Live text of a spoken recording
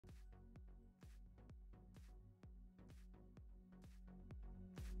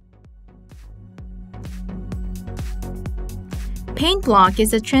Pain Block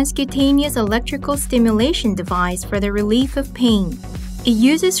is a transcutaneous electrical stimulation device for the relief of pain. It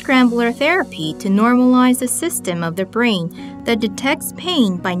uses scrambler therapy to normalize the system of the brain that detects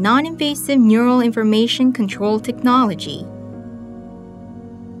pain by non-invasive neural information control technology.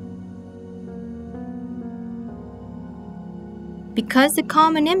 Because the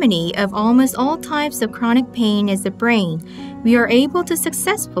common enemy of almost all types of chronic pain is the brain, we are able to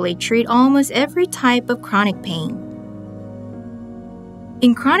successfully treat almost every type of chronic pain.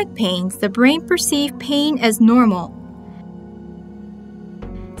 In chronic pains, the brain perceives pain as normal.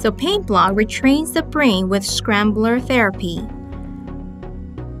 So Pain Block retrains the brain with scrambler therapy.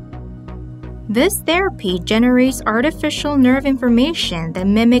 This therapy generates artificial nerve information that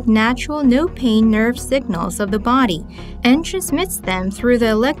mimic natural no-pain nerve signals of the body and transmits them through the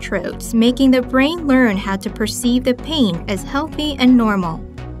electrodes, making the brain learn how to perceive the pain as healthy and normal.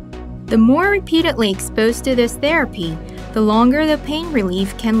 The more repeatedly exposed to this therapy, the longer the pain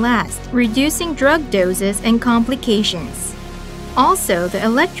relief can last, reducing drug doses and complications. Also, the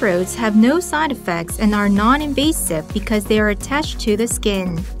electrodes have no side effects and are non-invasive because they are attached to the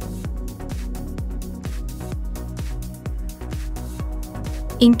skin.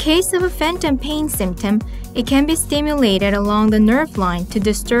 In case of a phantom pain symptom, it can be stimulated along the nerve line to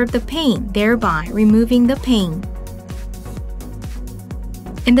disturb the pain, thereby removing the pain.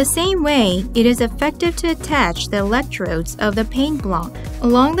 In the same way, it is effective to attach the electrodes of the pain block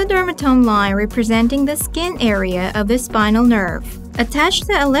along the dermatome line representing the skin area of the spinal nerve. Attach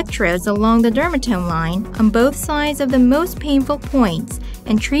the electrodes along the dermatome line on both sides of the most painful points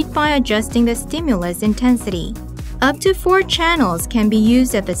and treat by adjusting the stimulus intensity. Up to 4 channels can be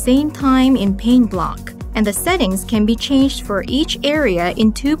used at the same time in Pain Block, and the settings can be changed for each area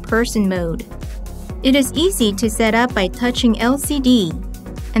in 2-person mode. It is easy to set up by touching LCD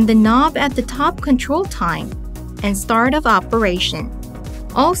and the knob at the top control time and start of operation.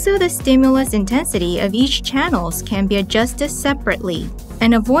 Also, the stimulus intensity of each channels can be adjusted separately,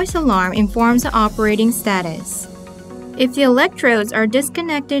 and a voice alarm informs the operating status. If the electrodes are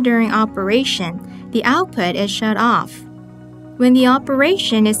disconnected during operation, the output is shut off. When the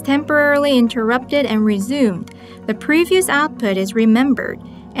operation is temporarily interrupted and resumed, the previous output is remembered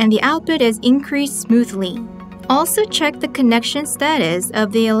and the output is increased smoothly. Also check the connection status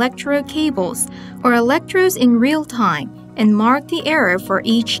of the electrode cables or electrodes in real time and mark the error for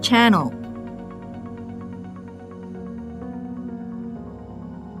each channel.